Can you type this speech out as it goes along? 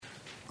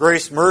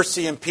Grace,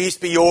 mercy, and peace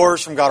be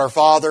yours from God our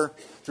Father,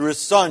 through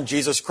His Son,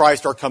 Jesus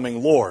Christ, our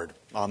coming Lord.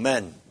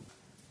 Amen.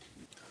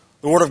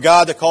 The Word of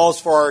God that calls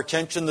for our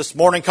attention this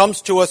morning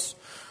comes to us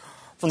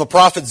from the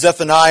prophet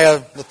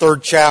Zephaniah, the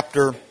 3rd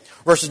chapter,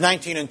 verses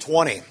 19 and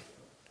 20,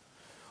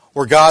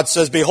 where God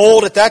says,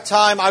 "Behold, at that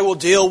time I will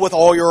deal with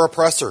all your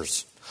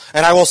oppressors,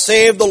 and I will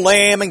save the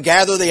lame and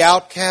gather the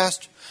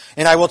outcast,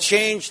 and I will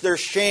change their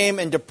shame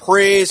into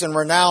praise and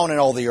renown in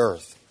all the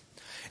earth.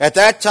 At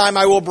that time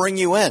I will bring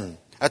you in,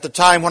 at the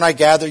time when I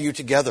gather you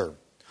together.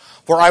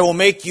 For I will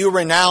make you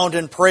renowned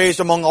and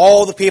praised among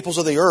all the peoples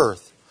of the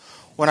earth,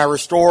 when I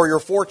restore your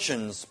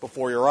fortunes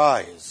before your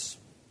eyes."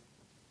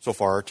 So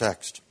far our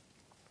text.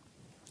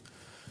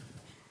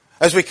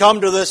 As we come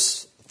to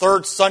this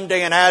third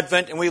Sunday in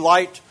Advent and we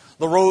light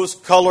the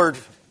rose-colored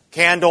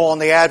candle on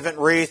the Advent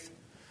wreath,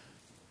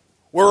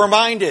 we're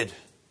reminded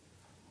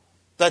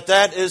that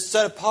that is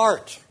set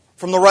apart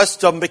from the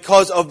rest of them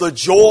because of the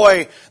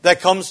joy that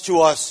comes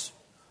to us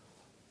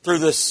through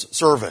this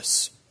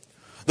service.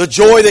 The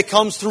joy that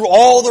comes through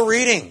all the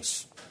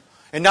readings.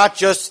 And not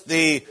just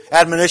the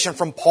admonition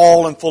from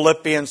Paul and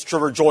Philippians to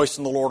rejoice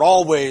in the Lord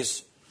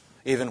always,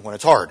 even when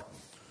it's hard.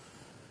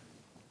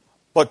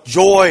 But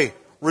joy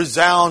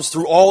resounds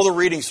through all the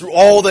readings, through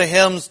all the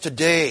hymns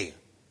today.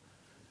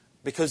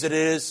 Because it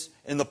is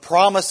in the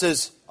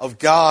promises of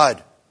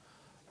God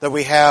that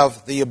we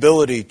have the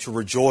ability to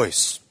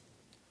rejoice.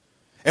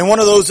 And one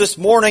of those this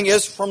morning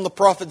is from the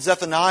prophet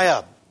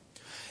Zephaniah.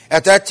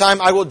 "At that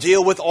time I will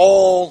deal with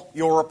all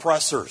your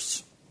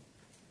oppressors."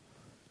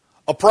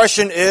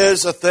 Oppression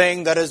is a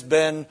thing that has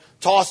been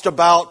tossed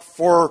about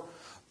for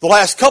the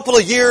last couple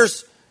of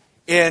years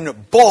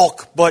in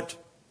bulk, but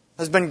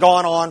has been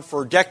gone on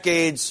for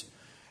decades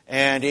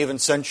and even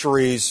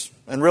centuries,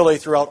 and really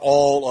throughout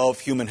all of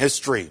human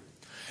history.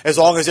 As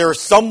long as there is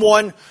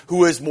someone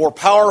who is more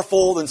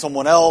powerful than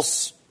someone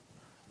else,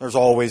 there's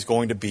always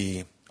going to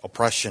be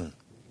oppression.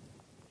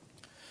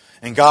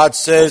 And God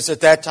says,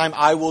 "At that time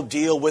I will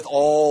deal with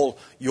all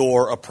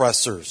your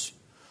oppressors."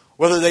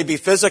 Whether they be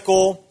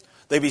physical,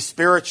 they be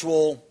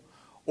spiritual,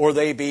 or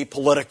they be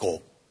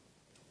political.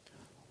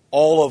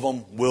 All of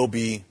them will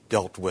be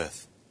dealt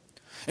with.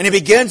 And He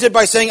begins it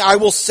by saying, "I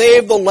will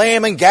save the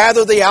lame and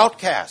gather the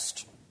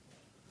outcast."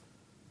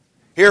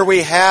 Here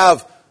we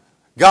have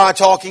God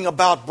talking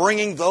about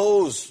bringing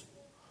those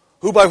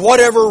who by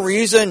whatever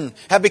reason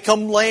have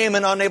become lame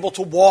and unable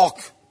to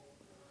walk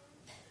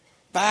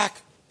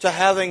back to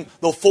having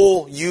the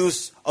full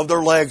use of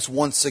their legs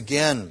once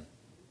again.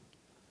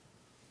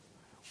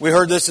 We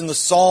heard this in the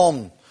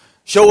Psalm.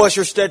 "Show us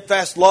your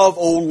steadfast love,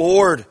 O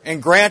Lord,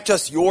 and grant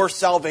us your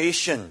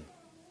salvation."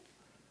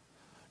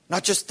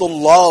 Not just the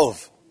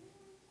love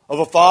of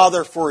a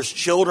father for his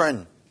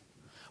children,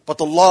 but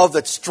the love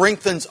that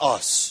strengthens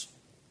us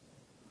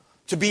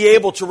to be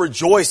able to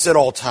rejoice at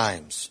all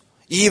times,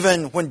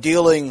 even when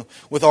dealing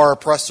with our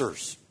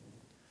oppressors.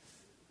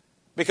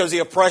 Because the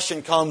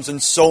oppression comes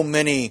in so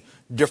many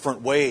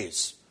different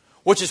ways.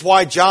 Which is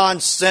why John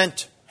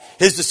sent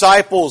his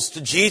disciples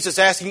to Jesus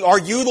asking, "Are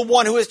you the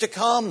one who is to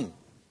come?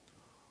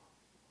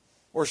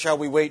 Or shall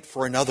we wait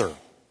for another?"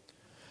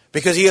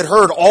 Because he had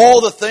heard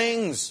all the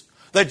things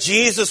that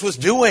Jesus was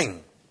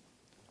doing.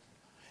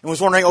 And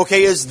was wondering,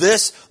 okay, is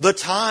this the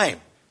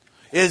time?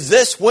 Is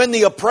this when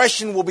the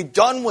oppression will be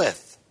done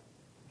with?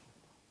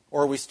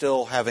 Or are we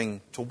still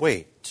having to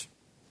wait?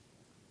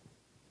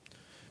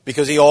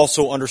 Because he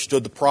also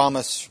understood the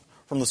promise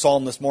from the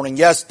Psalm this morning.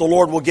 Yes, the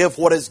Lord will give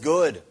what is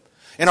good,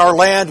 and our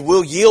land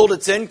will yield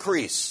its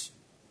increase.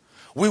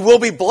 We will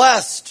be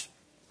blessed,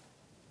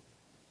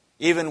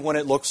 even when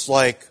it looks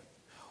like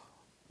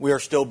we are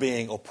still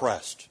being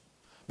oppressed.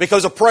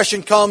 Because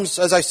oppression comes,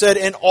 as I said,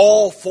 in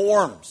all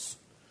forms.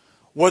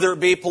 Whether it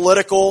be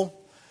political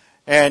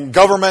and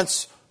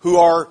governments who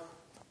are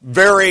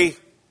very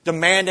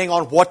demanding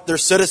on what their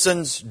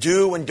citizens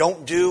do and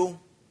don't do,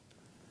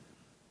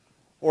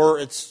 or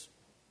it's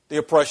the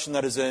oppression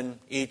that is in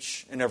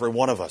each and every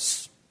one of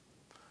us.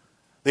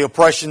 The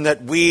oppression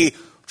that we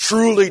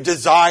truly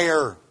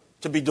desire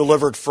to be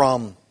delivered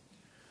from.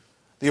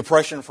 The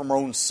oppression from our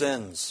own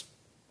sins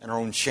and our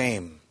own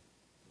shame.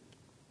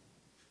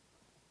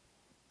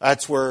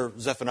 That's where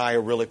Zephaniah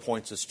really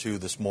points us to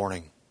this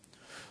morning.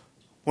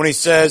 When he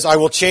says, "I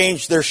will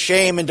change their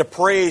shame into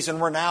praise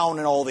and renown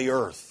in all the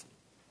earth."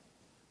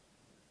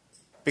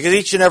 Because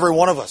each and every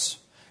one of us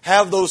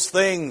have those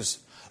things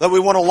that we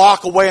want to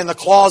lock away in the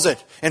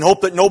closet and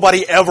hope that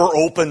nobody ever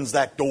opens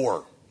that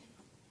door.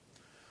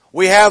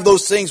 We have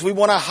those things we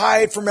want to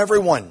hide from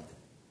everyone.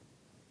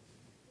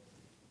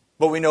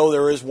 But we know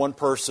there is one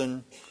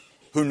person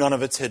who none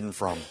of it's hidden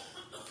from.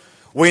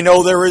 We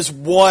know there is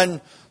one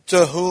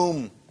to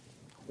whom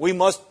we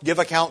must give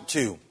account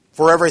to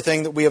for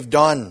everything that we have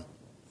done.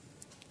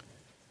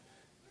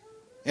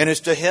 And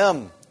it's to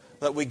Him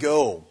that we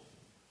go.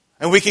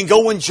 And we can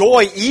go in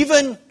joy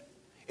even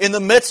in the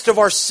midst of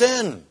our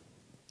sin.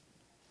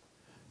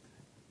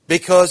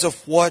 Because of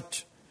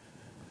what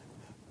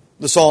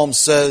the Psalm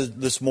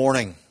said this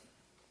morning.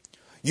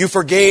 You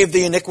forgave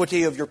the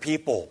iniquity of your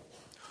people.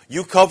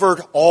 You covered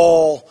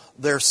all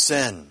their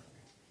sin.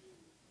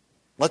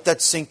 Let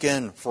that sink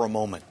in for a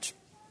moment.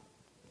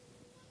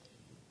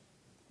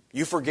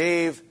 You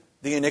forgave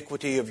the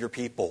iniquity of your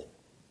people.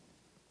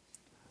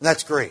 And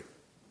that's great.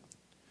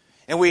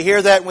 And we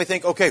hear that and we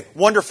think, okay,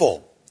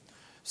 wonderful.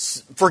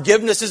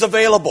 Forgiveness is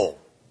available.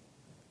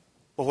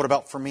 But what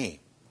about for me?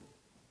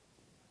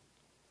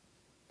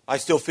 I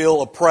still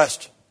feel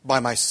oppressed by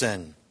my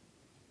sin.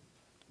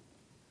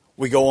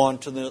 We go on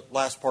to the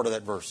last part of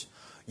that verse.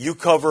 You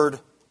covered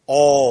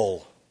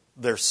all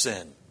their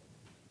sin.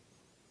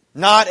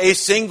 Not a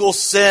single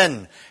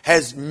sin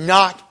has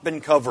not been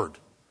covered.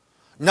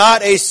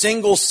 Not a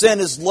single sin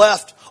is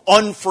left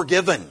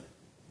unforgiven.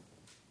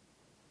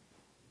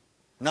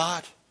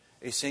 Not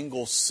a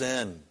single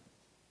sin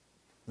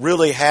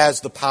really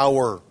has the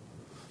power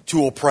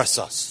to oppress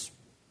us.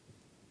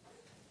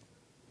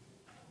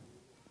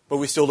 But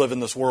we still live in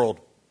this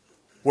world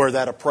where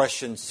that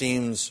oppression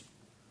seems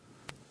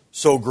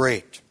so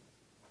great.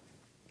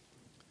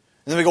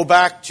 And then we go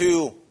back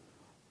to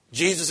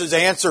Jesus'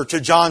 answer to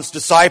John's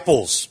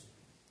disciples.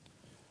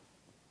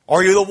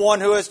 Are you the one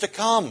who is to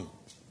come?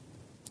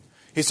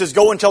 He says,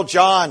 go and tell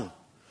John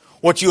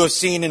what you have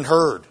seen and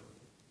heard.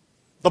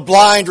 The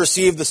blind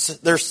receive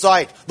their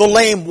sight. The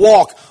lame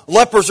walk.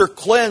 Lepers are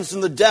cleansed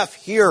and the deaf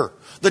hear.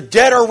 The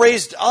dead are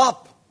raised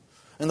up.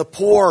 And the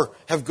poor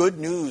have good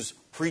news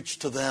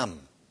preached to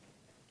them.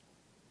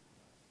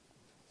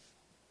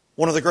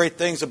 One of the great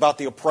things about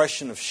the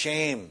oppression of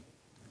shame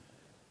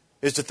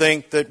is to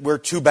think that we're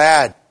too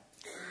bad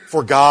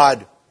for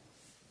God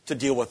to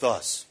deal with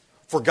us,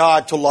 for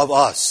God to love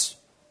us.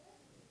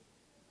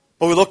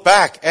 But we look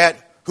back at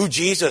who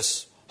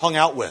Jesus hung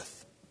out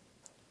with,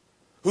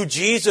 who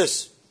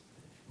Jesus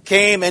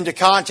came into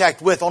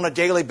contact with on a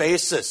daily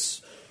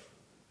basis.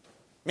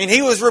 I mean,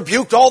 he was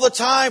rebuked all the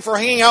time for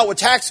hanging out with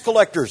tax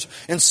collectors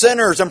and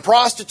sinners and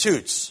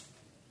prostitutes.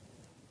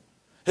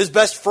 His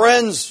best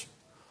friends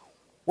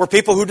were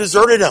people who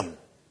deserted him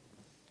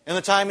in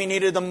the time he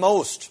needed them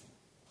most.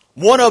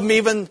 One of them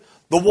even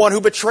the one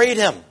who betrayed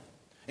him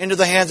into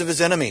the hands of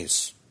his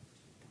enemies.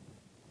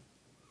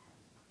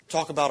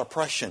 Talk about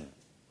oppression.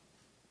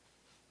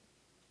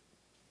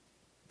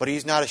 But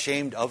he's not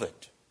ashamed of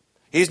it.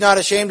 He's not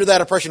ashamed of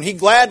that oppression. He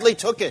gladly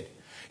took it.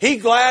 He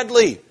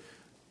gladly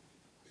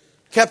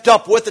kept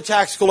up with the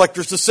tax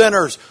collectors, the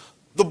sinners,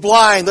 the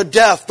blind, the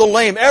deaf, the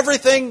lame,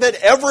 everything that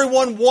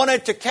everyone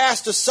wanted to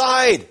cast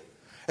aside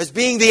as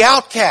being the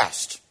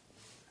outcast,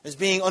 as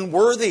being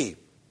unworthy.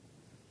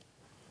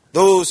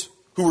 Those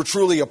who were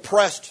truly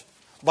oppressed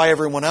by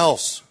everyone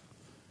else.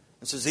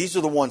 And says, these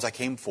are the ones I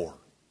came for.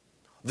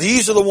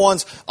 These are the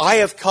ones I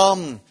have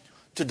come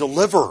to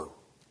deliver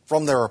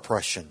from their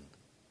oppression.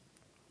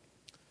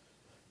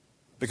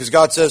 Because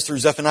God says through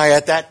Zephaniah,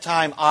 at that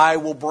time I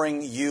will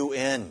bring you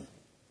in.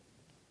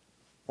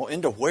 Well,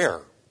 into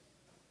where?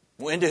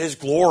 Well, into His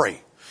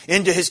glory,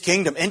 into His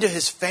kingdom, into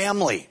His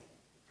family.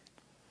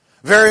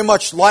 Very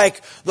much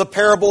like the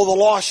parable of the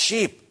lost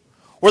sheep,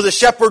 where the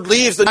shepherd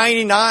leaves the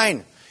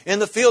 99 in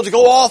the field to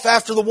go off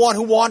after the one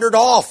who wandered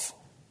off.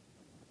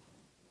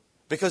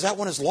 Because that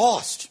one is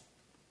lost.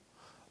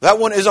 That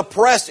one is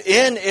oppressed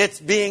in its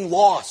being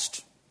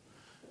lost.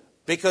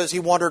 Because he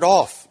wandered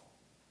off.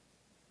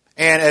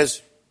 And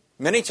as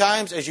many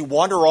times as you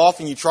wander off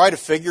and you try to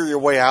figure your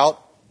way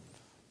out,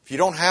 if you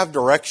don't have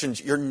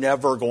directions, you're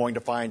never going to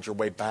find your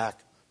way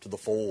back to the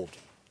fold.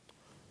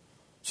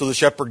 So the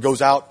shepherd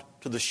goes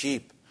out to the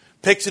sheep,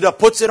 picks it up,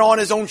 puts it on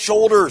his own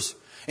shoulders,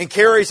 and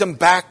carries him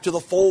back to the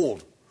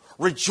fold,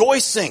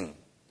 rejoicing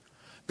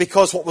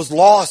because what was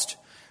lost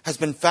has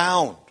been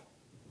found.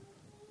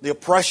 The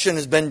oppression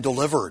has been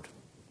delivered.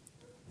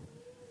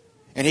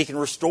 And he can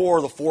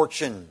restore the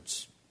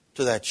fortunes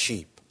to that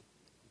sheep.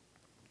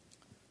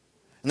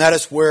 And that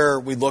is where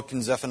we look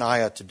in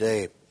Zephaniah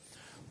today.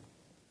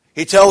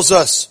 He tells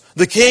us,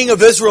 the King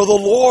of Israel, the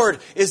Lord,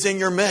 is in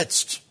your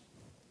midst,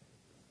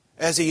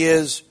 as He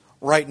is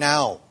right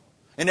now.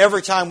 And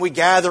every time we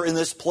gather in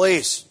this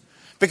place,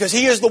 because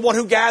He is the one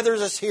who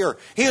gathers us here.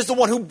 He is the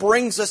one who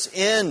brings us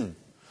in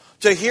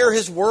to hear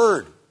His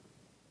word,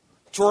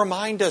 to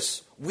remind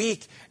us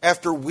week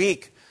after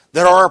week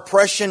that our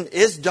oppression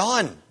is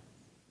done.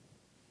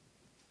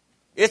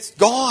 It's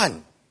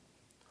gone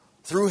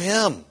through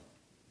Him.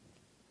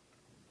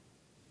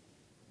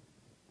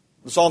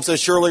 The psalm says,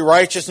 surely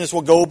righteousness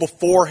will go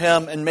before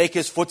Him and make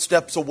His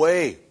footsteps a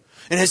way.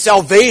 And His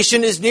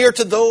salvation is near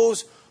to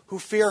those who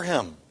fear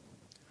Him,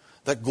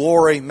 that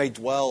glory may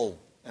dwell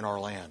in our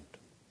land.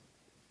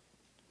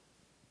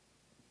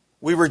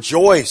 We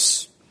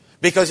rejoice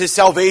because His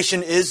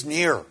salvation is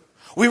near.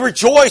 We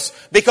rejoice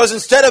because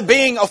instead of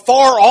being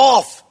afar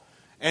off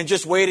and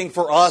just waiting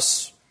for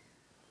us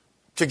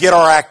to get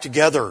our act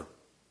together,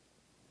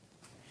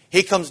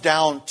 He comes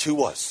down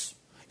to us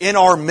in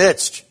our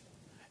midst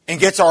and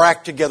gets our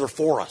act together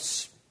for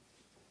us.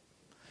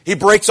 He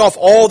breaks off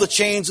all the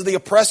chains of the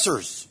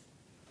oppressors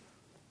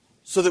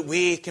so that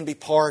we can be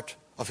part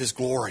of His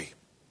glory.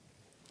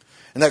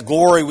 And that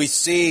glory we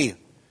see,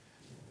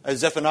 as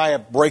Zephaniah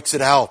breaks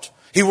it out,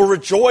 He will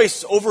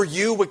rejoice over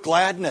you with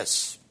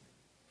gladness.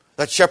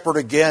 That shepherd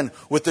again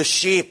with the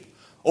sheep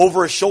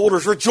over his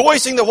shoulders,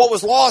 rejoicing that what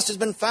was lost has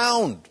been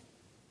found.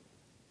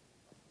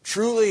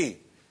 Truly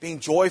being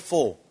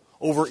joyful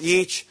over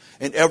each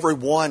and every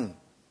one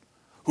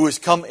who has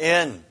come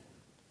in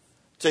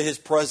to his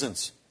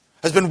presence,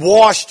 has been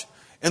washed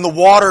in the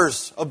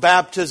waters of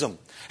baptism,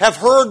 have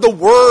heard the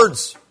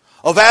words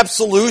of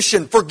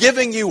absolution,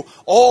 forgiving you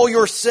all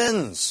your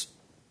sins,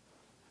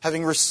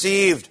 having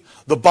received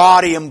the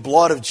body and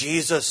blood of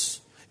Jesus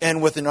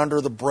in with and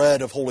under the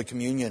bread of Holy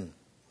Communion.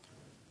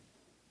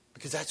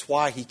 Because that's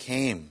why He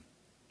came.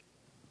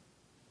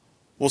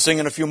 We'll sing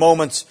in a few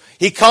moments.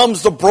 He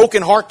comes the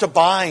broken heart to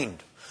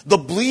bind, the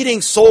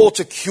bleeding soul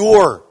to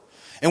cure,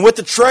 and with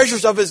the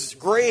treasures of His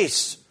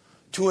grace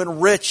to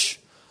enrich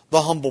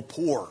the humble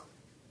poor.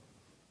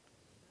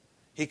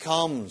 He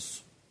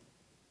comes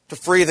to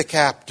free the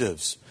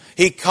captives.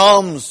 He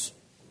comes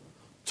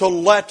to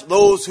let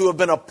those who have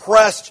been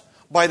oppressed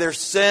by their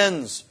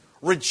sins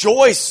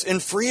rejoice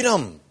in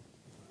freedom.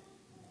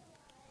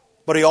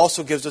 But He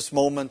also gives us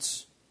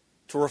moments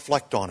to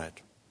reflect on it.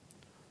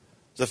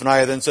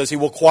 Zephaniah then says He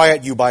will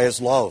quiet you by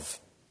His love.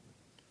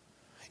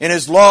 In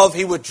His love,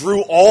 He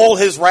withdrew all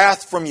His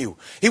wrath from you.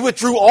 He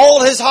withdrew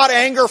all His hot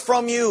anger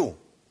from you.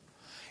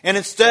 And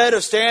instead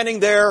of standing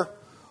there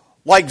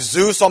like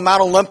Zeus on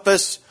Mount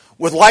Olympus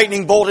with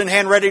lightning bolt in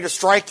hand ready to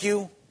strike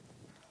you,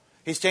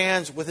 He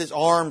stands with His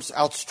arms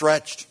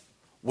outstretched,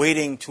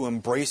 waiting to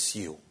embrace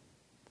you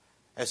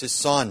as His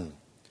son,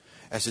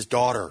 as His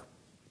daughter.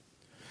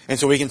 And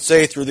so we can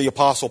say through the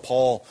Apostle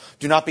Paul,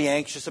 do not be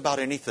anxious about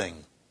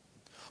anything,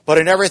 but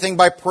in everything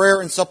by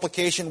prayer and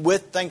supplication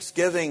with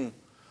thanksgiving,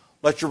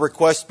 let your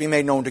requests be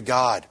made known to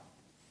God.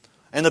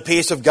 And the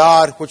peace of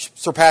God, which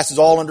surpasses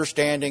all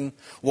understanding,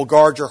 will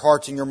guard your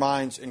hearts and your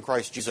minds in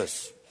Christ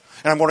Jesus.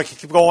 And I'm going to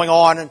keep going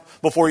on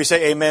before you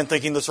say amen,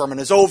 thinking the sermon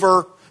is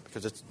over,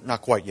 because it's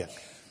not quite yet.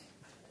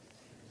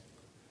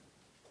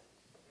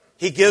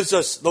 He gives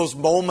us those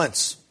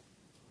moments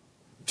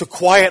to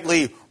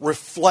quietly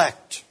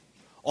reflect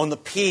on the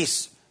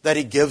peace that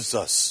He gives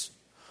us.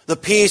 The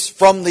peace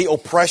from the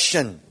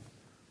oppression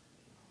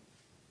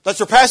that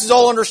surpasses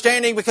all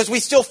understanding, because we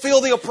still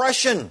feel the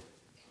oppression,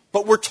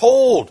 but we're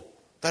told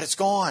that it's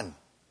gone.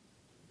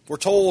 We're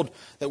told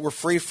that we're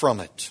free from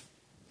it.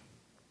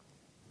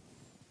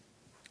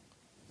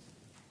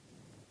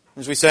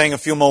 As we sang a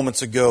few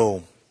moments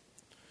ago,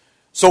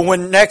 so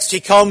when next He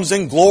comes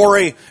in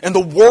glory and the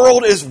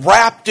world is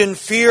wrapped in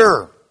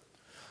fear,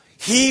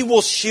 He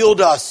will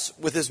shield us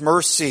with His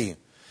mercy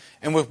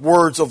and with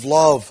words of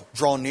love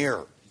draw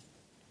near.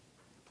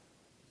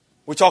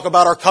 We talk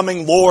about our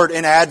coming Lord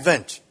in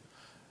Advent.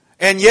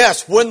 And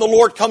yes, when the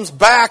Lord comes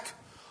back,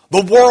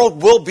 the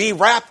world will be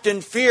wrapped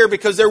in fear,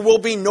 because there will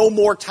be no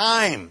more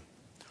time.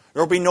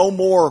 There will be no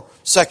more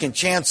second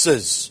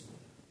chances.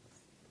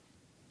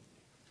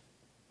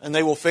 And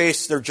they will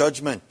face their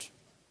judgment.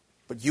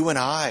 But you and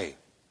I,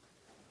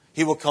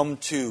 He will come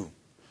to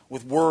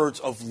with words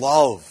of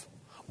love,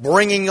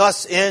 bringing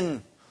us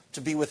in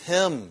to be with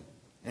Him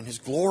in His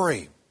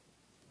glory.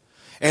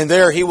 And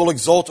there He will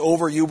exult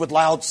over you with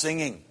loud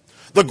singing.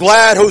 The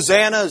glad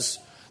hosannas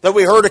that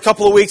we heard a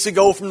couple of weeks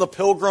ago from the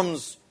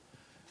pilgrims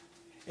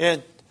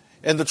in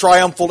the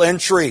triumphal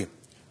entry.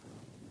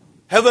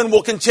 Heaven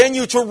will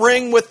continue to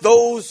ring with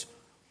those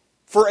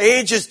for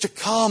ages to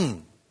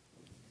come.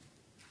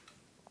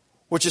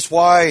 Which is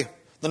why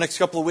the next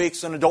couple of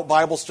weeks in adult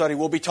Bible study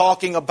we'll be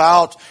talking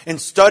about and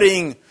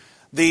studying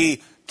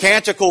the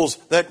canticles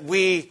that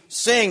we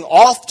sing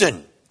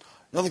often.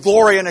 The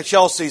Gloria in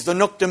Excelsis, the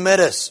Nunc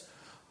Dimittis,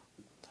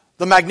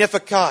 the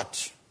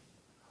Magnificat,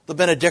 the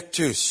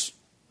Benedictus.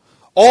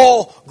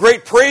 All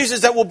great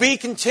praises that will be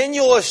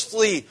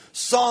continuously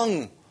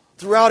sung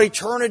throughout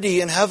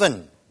eternity in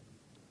heaven.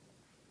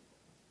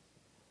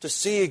 To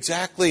see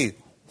exactly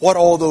what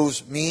all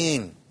those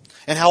mean,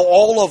 and how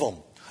all of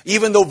them,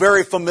 even though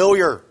very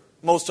familiar,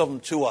 most of them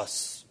to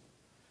us,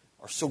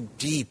 are so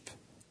deep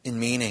in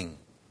meaning.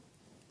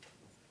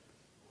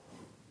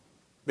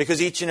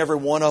 Because each and every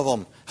one of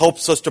them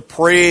helps us to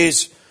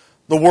praise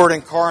the Word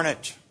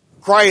incarnate,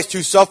 Christ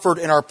who suffered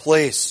in our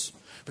place.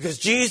 Because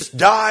Jesus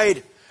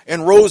died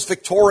and rose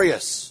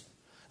victorious,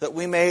 that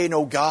we may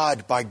know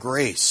God by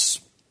grace.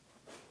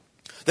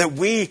 That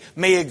we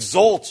may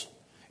exult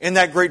in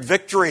that great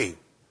victory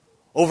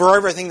over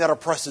everything that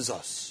oppresses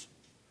us,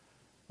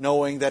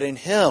 knowing that in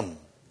Him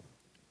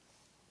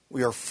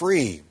we are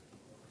free,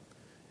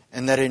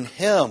 and that in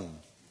Him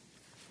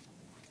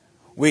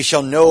we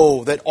shall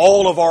know that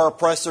all of our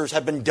oppressors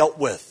have been dealt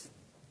with,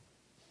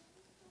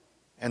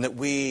 and that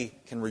we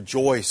can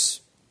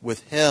rejoice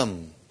with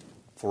Him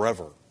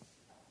forever.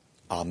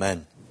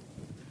 Amen.